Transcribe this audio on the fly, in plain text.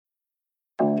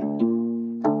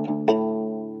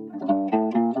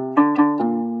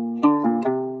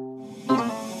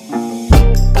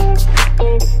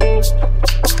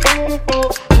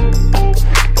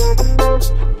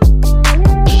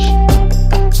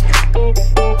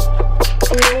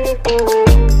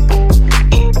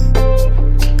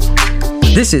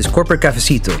This is Corporate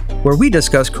Cafecito, where we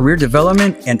discuss career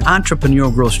development and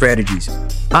entrepreneurial growth strategies.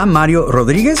 I'm Mario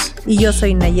Rodriguez. Y yo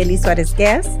soy Nayeli Suarez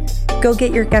Gas. Go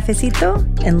get your cafecito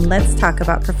and let's talk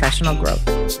about professional growth.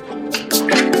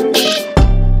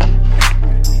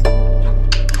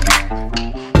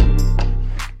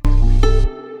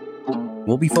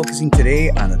 We'll be focusing today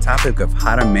on the topic of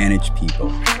how to manage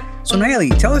people. So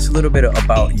Nayeli, tell us a little bit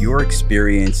about your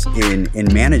experience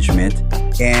in management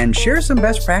and share some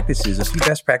best practices, a few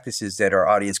best practices that our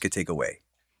audience could take away.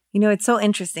 You know, it's so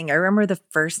interesting. I remember the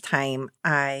first time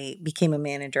I became a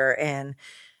manager, and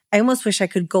I almost wish I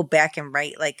could go back and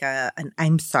write like an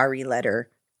I'm sorry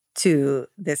letter to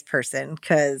this person,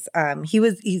 because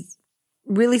he's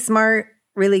really smart,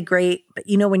 really great. But,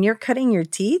 you know, when you're cutting your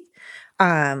teeth,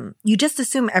 you just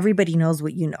assume everybody knows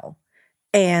what you know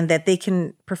and that they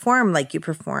can perform like you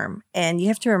perform. And you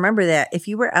have to remember that if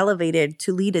you were elevated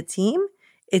to lead a team,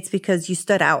 it's because you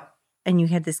stood out and you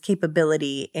had this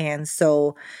capability. And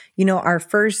so, you know, our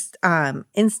first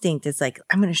instinct is like,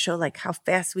 I'm going to show like how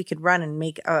fast we could run and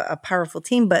make a powerful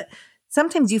team. But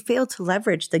sometimes you fail to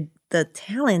leverage the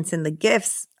talents and the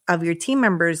gifts of your team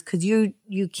members because you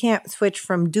can't switch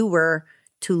from doer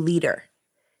to leader.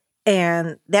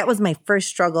 And that was my first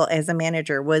struggle as a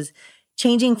manager, was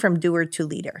changing from doer to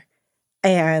leader.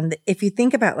 And if you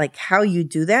think about like how you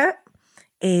do that,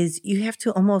 is you have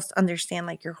to almost understand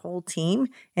like your whole team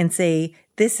and say,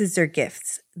 this is their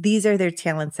gifts. These are their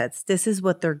talent sets. This is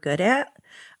what they're good at.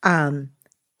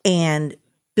 And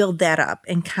build that up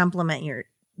and complement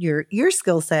your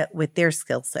skill set with their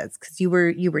skill sets. Cause you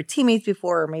were teammates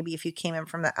before, or maybe if you came in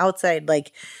from the outside,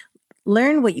 like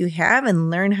learn what you have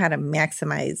and learn how to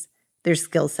maximize their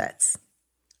skill sets.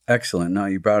 Excellent. Now,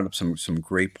 you brought up some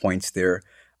great points there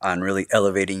on really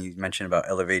elevating. You mentioned about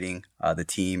elevating the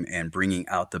team and bringing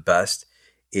out the best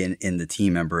in the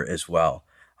team member as well.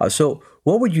 So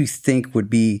what would you think would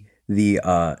be the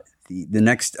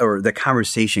next, or the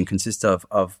conversation consist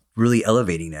of really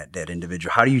elevating that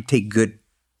individual? How do you take good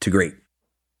to great?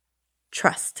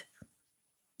 Trust.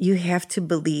 You have to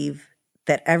believe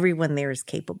that everyone there is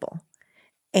capable.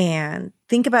 And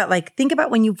think about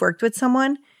when you've worked with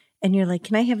someone and you're like,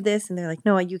 can I have this? And they're like,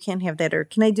 no, you can't have that. Or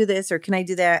can I do this? Or can I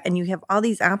do that? And you have all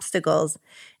these obstacles.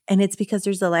 And it's because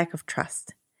there's a lack of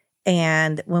trust.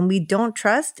 And when we don't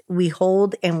trust, we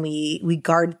hold and we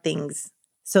guard things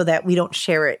so that we don't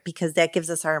share it, because that gives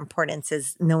us our importance,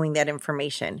 is knowing that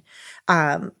information.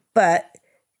 But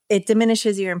it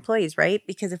diminishes your employees, right?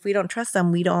 Because if we don't trust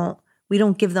them, we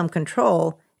don't give them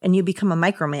control, and you become a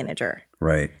micromanager.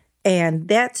 Right. And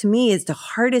that to me is the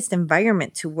hardest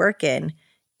environment to work in,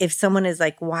 if someone is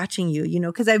like watching you, you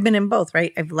know, because I've been in both,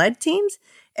 right? I've led teams,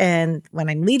 and when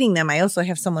I'm leading them, I also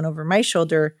have someone over my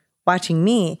shoulder watching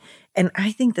me. And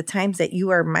I think the times that you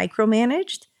are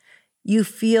micromanaged, you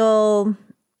feel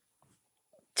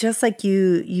just like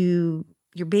you're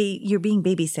being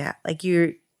babysat, like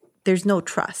there's no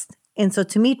trust. And so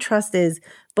to me, trust is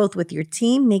both with your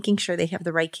team, making sure they have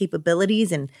the right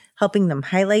capabilities and helping them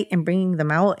highlight and bringing them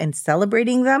out and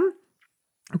celebrating them,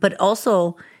 but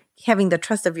also having the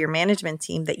trust of your management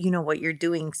team that you know what you're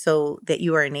doing so that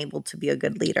you are enabled to be a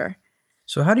good leader.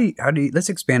 So how do you let's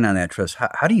expand on that trust.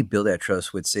 How do you build that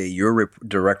trust with, say, your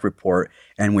direct report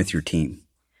and with your team?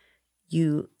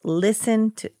 You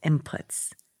listen to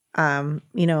inputs.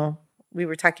 You know, we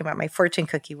were talking about my fortune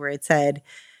cookie where it said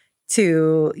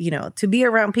to be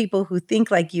around people who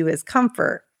think like you is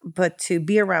comfort, but to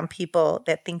be around people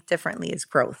that think differently is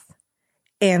growth.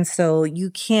 And so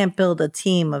you can't build a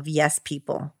team of yes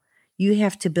people. You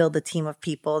have to build a team of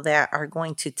people that are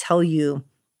going to tell you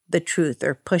the truth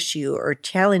or push you or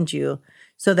challenge you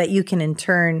so that you can in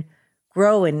turn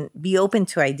grow and be open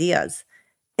to ideas.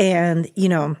 And, you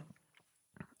know,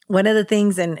 one of the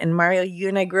things, and Mario, you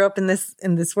and I grew up in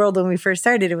this world when we first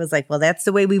started, it was like, well, that's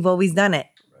the way we've always done it,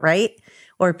 right?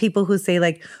 Or people who say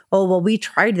like, oh, well, we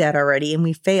tried that already and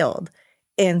we failed.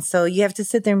 And so you have to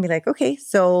sit there and be like, okay,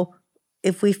 so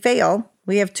if we fail,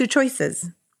 we have two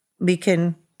choices. We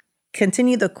can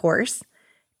continue the course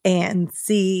and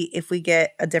see if we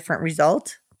get a different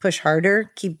result, push harder,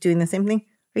 keep doing the same thing,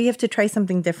 or you have to try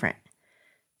something different.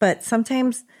 But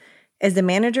sometimes as a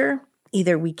manager,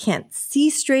 either we can't see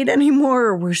straight anymore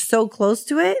or we're so close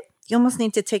to it, you almost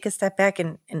need to take a step back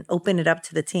and open it up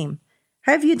to the team.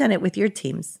 How have you done it with your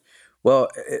teams? Well,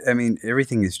 I mean,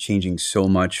 everything is changing so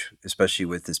much, especially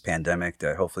with this pandemic,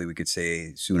 that hopefully we could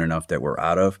say soon enough that we're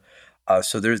out of.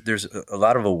 So there's a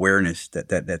lot of awareness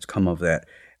that's come of that.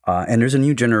 And there's a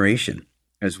new generation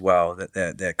as well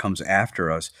that comes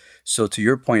after us. So to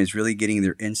your point, is really getting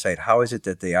their insight. How is it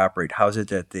that they operate? How is it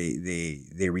that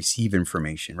they receive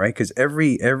information, right? Because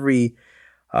every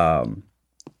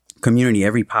community,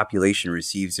 every population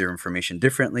receives their information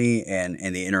differently and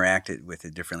they interact with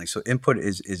it differently. So input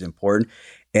is important.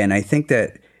 And I think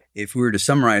that if we were to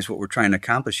summarize what we're trying to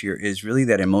accomplish here is really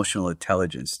that emotional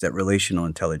intelligence, that relational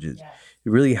intelligence,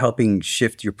 really helping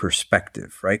shift your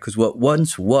perspective, right? Because what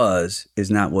once was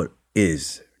is not what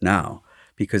is now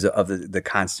because of the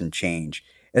constant change.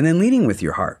 And then leading with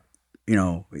your heart.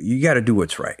 You got to do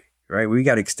what's right? We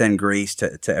got to extend grace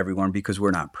to everyone because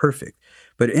we're not perfect.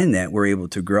 But in that, we're able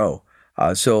to grow.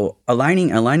 So aligning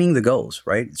the goals,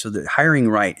 right? So the hiring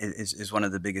right is one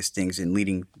of the biggest things in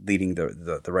leading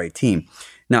the right team.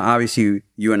 Now, obviously,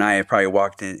 you and I have probably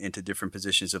walked into different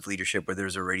positions of leadership where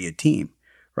there's already a team,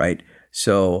 right?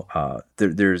 So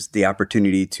there's the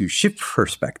opportunity to shift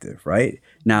perspective, right?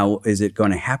 Now, is it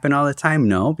going to happen all the time?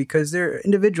 No, because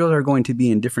individuals are going to be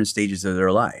in different stages of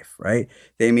their life, right?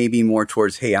 They may be more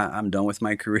towards, hey, I'm done with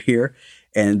my career,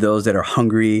 and those that are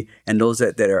hungry, and those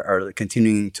that are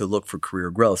continuing to look for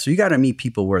career growth. So you got to meet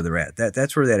people where they're at.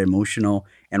 That's where that emotional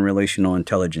and relational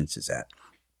intelligence is at.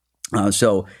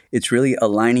 So it's really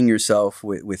aligning yourself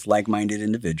with like-minded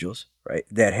individuals, right,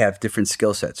 that have different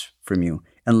skill sets from you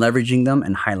and leveraging them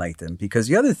and highlight them. Because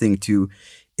the other thing, too,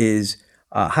 is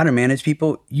how to manage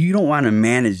people. You don't want to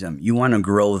manage them. You want to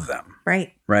grow them.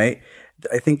 Right. Right.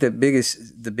 I think the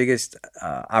biggest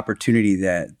opportunity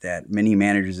that many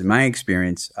managers, in my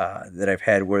experience, that I've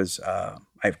had was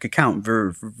I could count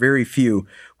very, very few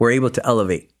were able to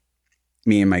elevate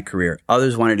me in my career.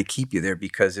 Others wanted to keep you there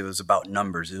because it was about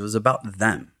numbers. It was about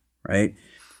them, right?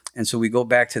 And so we go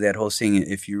back to that whole saying,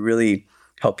 if you really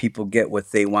help people get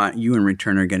what they want, you in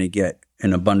return are going to get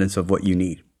an abundance of what you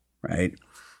need, right?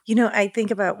 I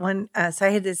think about one, so I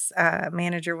had this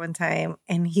manager one time,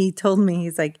 and he told me,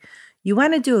 he's like, you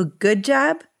want to do a good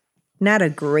job, not a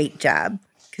great job.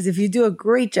 Because if you do a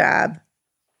great job,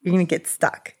 you're going to get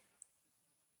stuck.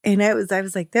 And I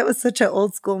was like, that was such an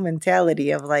old school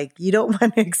mentality of like, you don't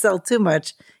want to excel too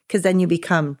much because then you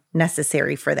become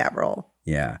necessary for that role.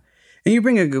 Yeah. And you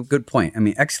bring a good point. I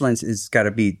mean, excellence is got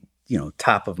to be,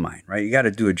 top of mind, right? You got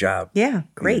to do a job. Yeah.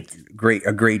 Great.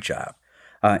 A great job.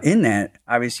 In that,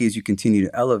 obviously, as you continue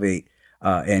to elevate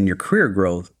and your career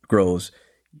grows,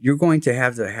 you're going to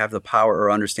have the power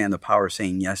or understand the power of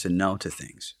saying yes and no to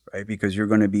things, right? Because you're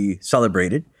going to be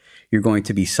celebrated. You're going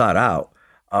to be sought out.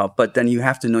 But then you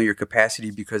have to know your capacity,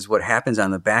 because what happens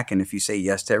on the back end, if you say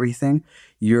yes to everything,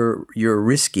 you're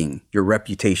risking your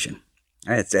reputation.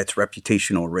 Right? That's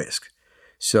reputational risk.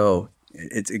 So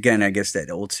it's, again, I guess that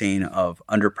old saying of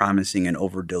under-promising and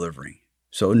over-delivering.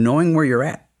 So knowing where you're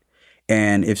at.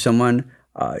 And if someone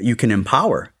you can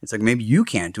empower, it's like maybe you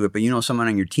can't do it, but someone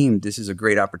on your team, this is a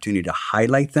great opportunity to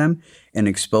highlight them and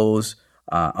expose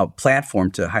a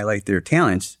platform to highlight their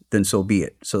talents, then so be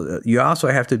it. So you also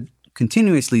have to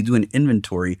continuously do an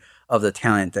inventory of the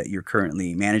talent that you're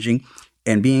currently managing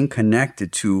and being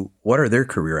connected to what are their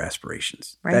career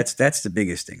aspirations. Right. That's the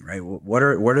biggest thing, right? What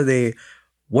do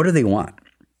they want?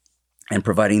 And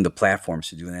providing the platforms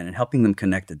to do that and helping them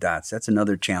connect the dots. That's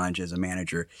another challenge as a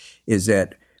manager, is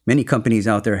that many companies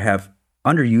out there have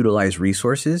underutilized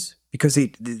resources because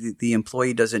the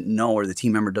employee doesn't know, or the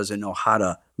team member doesn't know how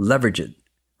to leverage it.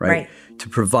 Right? To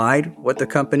provide what the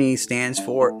company stands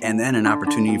for, and then an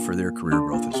opportunity for their career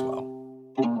growth as well.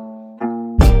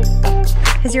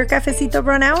 Has your cafecito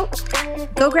run out?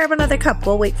 Go grab another cup.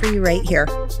 We'll wait for you right here.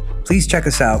 Please check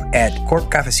us out at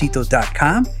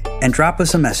corpcafecito.com and drop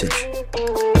us a message.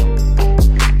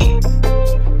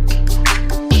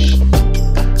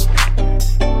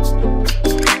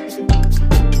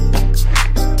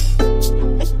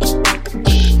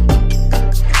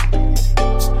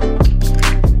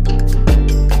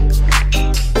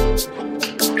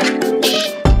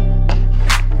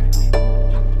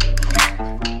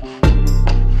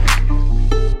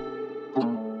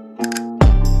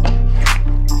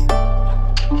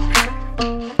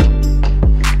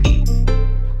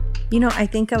 I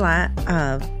think a lot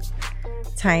of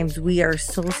times we are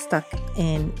so stuck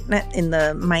in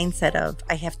the mindset of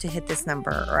I have to hit this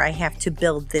number, or I have to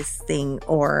build this thing,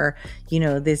 or,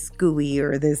 this GUI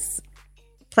or this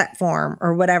platform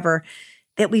or whatever,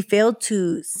 that we fail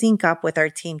to sync up with our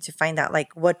team to find out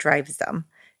like what drives them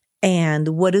and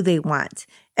what do they want.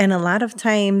 And a lot of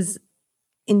times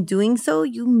in doing so,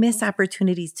 you miss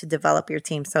opportunities to develop your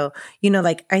team. So,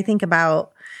 I think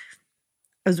about,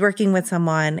 I was working with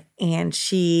someone and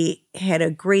she had a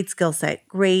great skill set,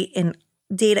 great in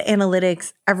data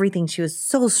analytics, everything. She was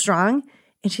so strong.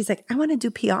 And she's like, I want to do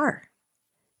PR.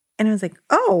 And I was like,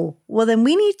 oh, well, then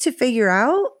we need to figure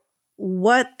out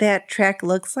what that track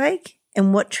looks like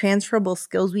and what transferable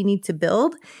skills we need to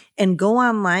build, and go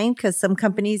online, because some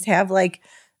companies have like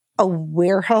a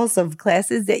warehouse of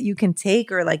classes that you can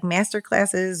take, or like master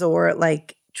classes, or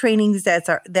like trainings that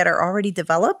are already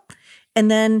developed.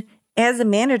 And then as a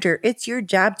manager, it's your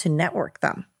job to network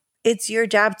them. It's your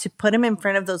job to put them in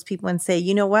front of those people and say,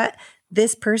 you know what?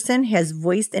 This person has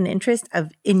voiced an interest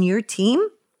in your team,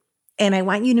 and I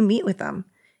want you to meet with them.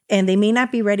 And they may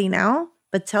not be ready now,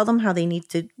 but tell them what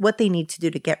they need to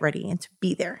do to get ready and to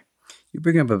be there. You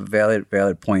bring up a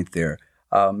valid point there.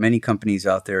 Many companies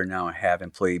out there now have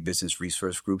employee business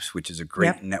resource groups, which is a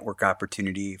great network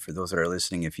opportunity for those that are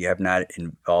listening. If you have not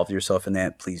involved yourself in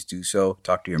that, please do so.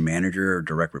 Talk to your manager or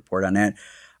direct report on that,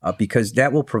 because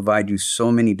that will provide you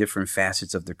so many different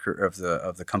facets of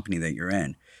the company that you're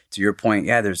in. To your point,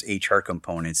 there's HR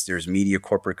components, there's media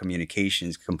corporate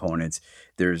communications components,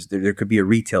 there could be a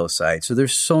retail side. So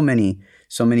there's so many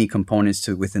components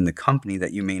to within the company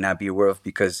that you may not be aware of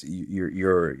because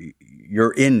you're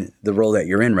in the role that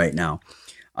you're in right now.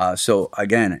 So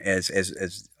again, as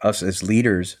us as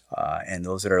leaders and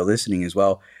those that are listening as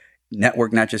well,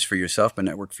 network not just for yourself, but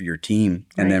network for your team,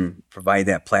 and then provide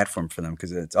that platform for them,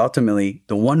 because it's ultimately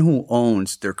the one who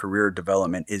owns their career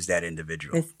development is that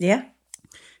individual.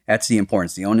 That's the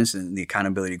importance. The onus and the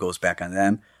accountability goes back on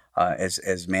them.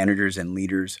 As managers and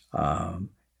leaders,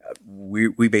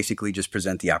 we basically just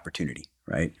present the opportunity,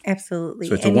 right? Absolutely.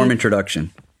 So it's a warm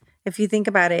introduction. If you think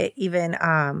about it, even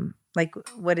like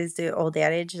what is the old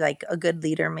adage? Like a good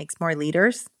leader makes more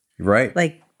leaders. Right.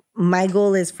 Like my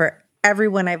goal is for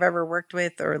everyone I've ever worked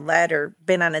with or led or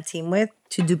been on a team with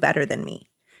to do better than me.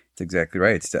 That's exactly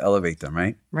right. It's to elevate them,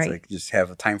 right? Right. It's like just have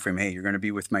a time frame. Hey, you're going to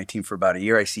be with my team for about a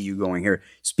year. I see you going here.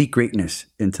 Speak greatness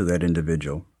into that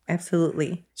individual.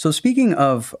 Absolutely. So speaking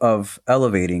of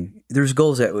elevating, there's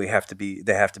goals that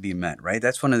have to be met, right?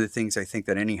 That's one of the things I think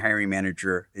that any hiring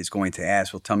manager is going to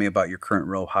ask. Well, tell me about your current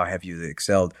role. How have you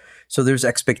excelled? So there's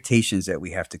expectations that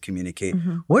we have to communicate.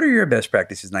 Mm-hmm. What are your best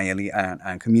practices, Nayeli,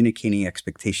 on communicating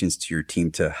expectations to your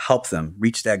team to help them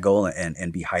reach that goal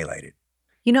and be highlighted?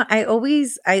 You know, I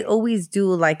always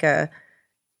do like a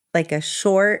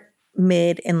short,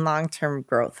 mid, and long-term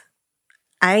growth.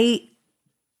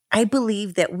 I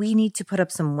believe that we need to put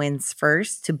up some wins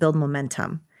first to build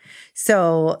momentum.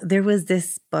 So there was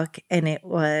this book, and it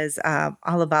was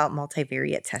all about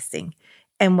multivariate testing.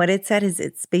 And what it said is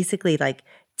it's basically like,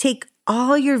 take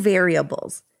all your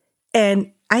variables.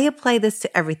 And I apply this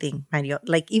to everything, Mario.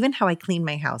 Like even how I clean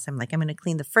my house. I'm like, I'm going to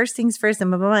clean the first things first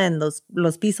and los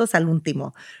pisos al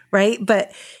último, right?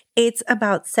 But it's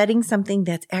about setting something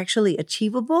that's actually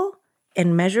achievable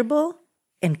and measurable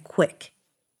and quick.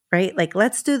 Right? Like,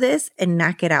 let's do this and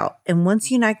knock it out. And once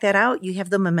you knock that out, you have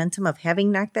the momentum of having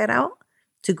knocked that out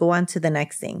to go on to the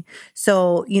next thing.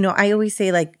 So, you know, I always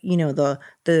say like, you know,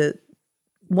 the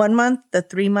 1 month, the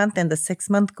 3 month, and the 6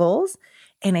 month goals.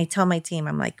 And I tell my team,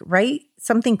 I'm like, write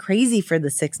something crazy for the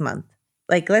 6 month.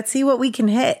 Like, let's see what we can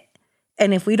hit.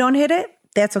 And if we don't hit it,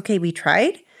 that's okay. We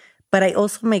tried. But I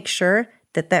also make sure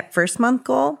that first month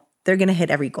goal, they're going to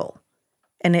hit every goal.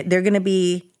 And they're going to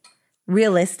be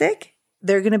realistic.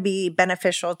 They're going to be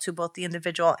beneficial to both the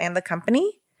individual and the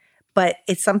company, but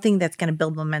it's something that's going to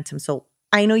build momentum. So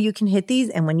I know you can hit these.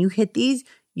 And when you hit these,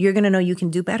 you're going to know you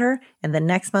can do better. And the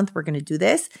next month, we're going to do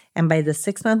this. And by the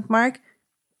 6 month mark,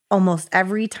 almost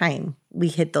every time we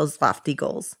hit those lofty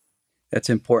goals. That's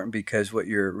important, because what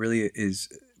you're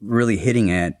really hitting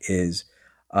at is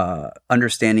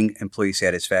understanding employee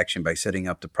satisfaction by setting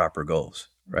up the proper goals.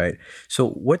 Right. So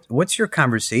what's your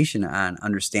conversation on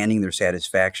understanding their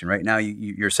satisfaction? Right now,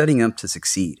 you're setting them to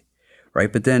succeed.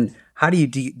 Right. But then how do you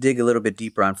dig a little bit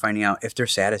deeper on finding out if they're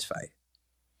satisfied?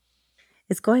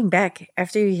 It's going back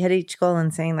after you hit each goal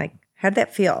and saying, like, how'd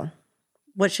that feel?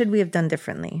 What should we have done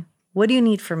differently? What do you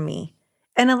need from me?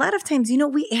 And a lot of times, you know,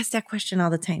 we ask that question all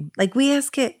the time. Like we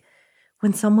ask it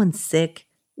when someone's sick.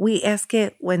 We ask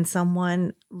it when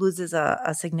someone loses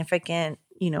a significant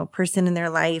person in their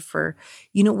life, or,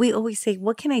 we always say,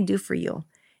 what can I do for you?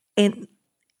 And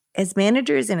as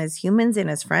managers and as humans and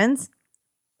as friends,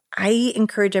 I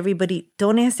encourage everybody,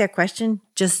 don't ask that question,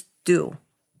 just do.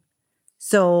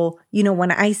 So,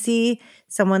 when I see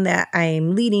someone that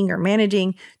I'm leading or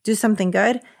managing do something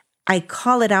good, I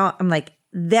call it out. I'm like,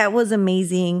 that was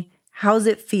amazing. How's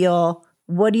it feel?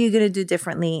 What are you going to do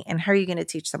differently? And how are you going to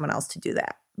teach someone else to do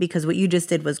that? Because what you just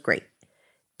did was great.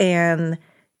 And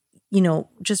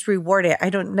just reward it.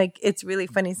 It's really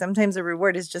funny. Sometimes the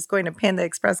reward is just going to Panda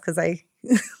Express because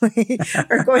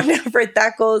or going to for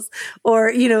tacos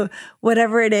or,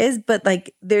 whatever it is. But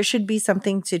there should be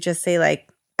something to just say,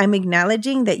 I'm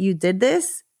acknowledging that you did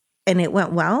this and it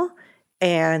went well.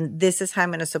 And this is how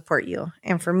I'm going to support you.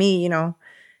 And for me,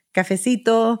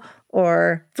 cafecito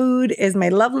or food is my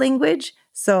love language.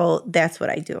 So that's what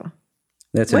I do.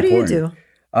 That's what important. do you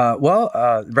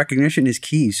do? Recognition is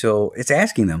key. So it's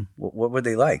asking them, what would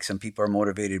they like? Some people are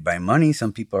motivated by money.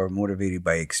 Some people are motivated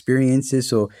by experiences.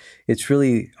 So it's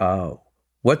really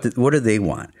what do they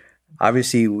want?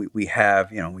 Obviously, we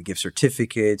have, we give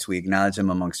certificates. We acknowledge them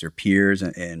amongst their peers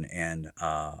and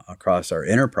across our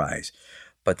enterprise.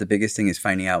 But the biggest thing is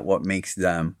finding out what makes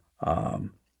them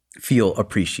feel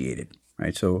appreciated.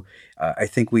 Right. So I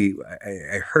think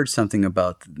I heard something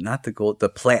about not the gold, the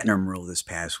platinum rule this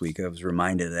past week. I was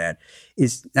reminded of that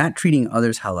is not treating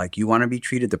others how like you want to be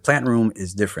treated. The platinum rule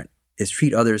is different. It's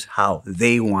treat others how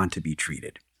they want to be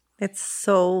treated.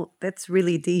 That's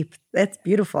really deep. That's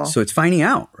beautiful. So it's finding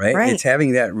out, right? It's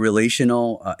having that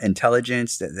relational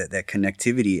intelligence, that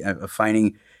connectivity of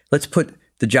finding, let's put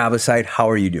the job aside. How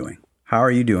are you doing? How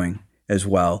are you doing as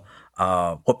well?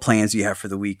 What plans do you have for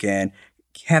the weekend?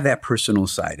 Have that personal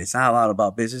side. It's not a lot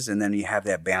about business. And then you have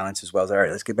that balance as well. All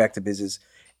right, let's get back to business.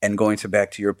 And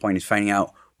back to your point is finding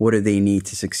out what do they need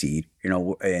to succeed,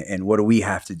 and what do we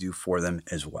have to do for them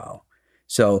as well.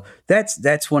 So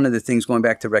that's one of the things going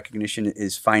back to recognition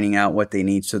is finding out what they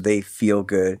need so they feel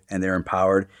good and they're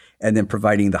empowered, and then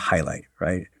providing the highlight,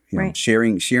 right?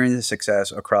 Sharing the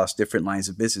success across different lines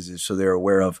of businesses so they're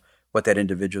aware of what that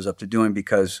individual's up to doing,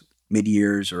 because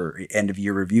mid-years or end of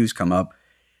year reviews come up.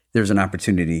 There's an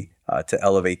opportunity to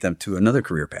elevate them to another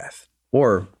career path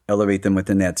or elevate them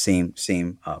within that same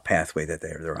pathway that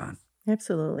they're on.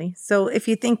 Absolutely. So if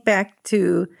you think back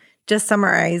to just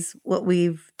summarize what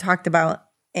we've talked about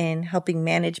in helping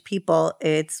manage people,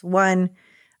 it's 1,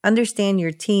 understand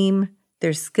your team,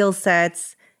 their skill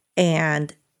sets,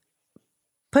 and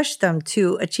push them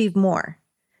to achieve more.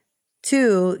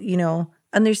 2,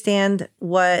 understand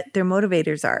what their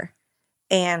motivators are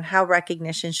and how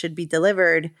recognition should be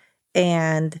delivered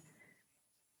and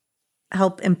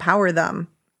help empower them.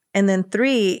 And then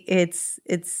 3, it's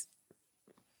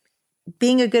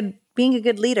being a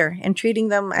good leader and treating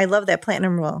them. I love that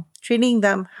platinum rule, treating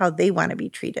them how they want to be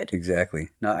treated. Exactly.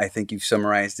 No, I think you've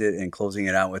summarized it and closing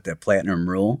it out with that platinum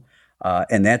rule.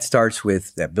 And that starts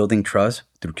with that building trust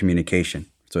through communication.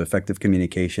 So effective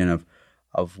communication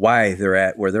of why they're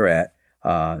at where they're at,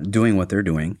 doing what they're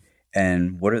doing.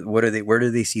 And where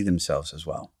do they see themselves as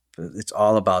well? It's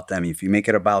all about them. If you make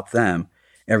it about them,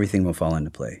 everything will fall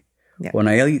into play. Yeah. Well,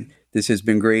 Nayeli, this has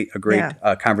been a great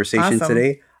conversation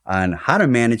today on how to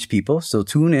manage people. So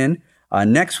tune in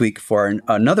next week for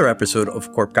another episode of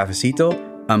Corp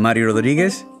Cafecito. I'm Mario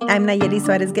Rodriguez. I'm Nayeli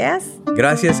Suarez Gas.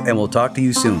 Gracias, and we'll talk to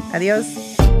you soon.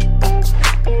 Adios.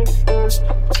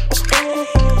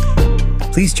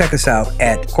 Please check us out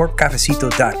at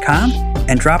corpcafecito.com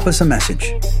and drop us a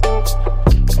message.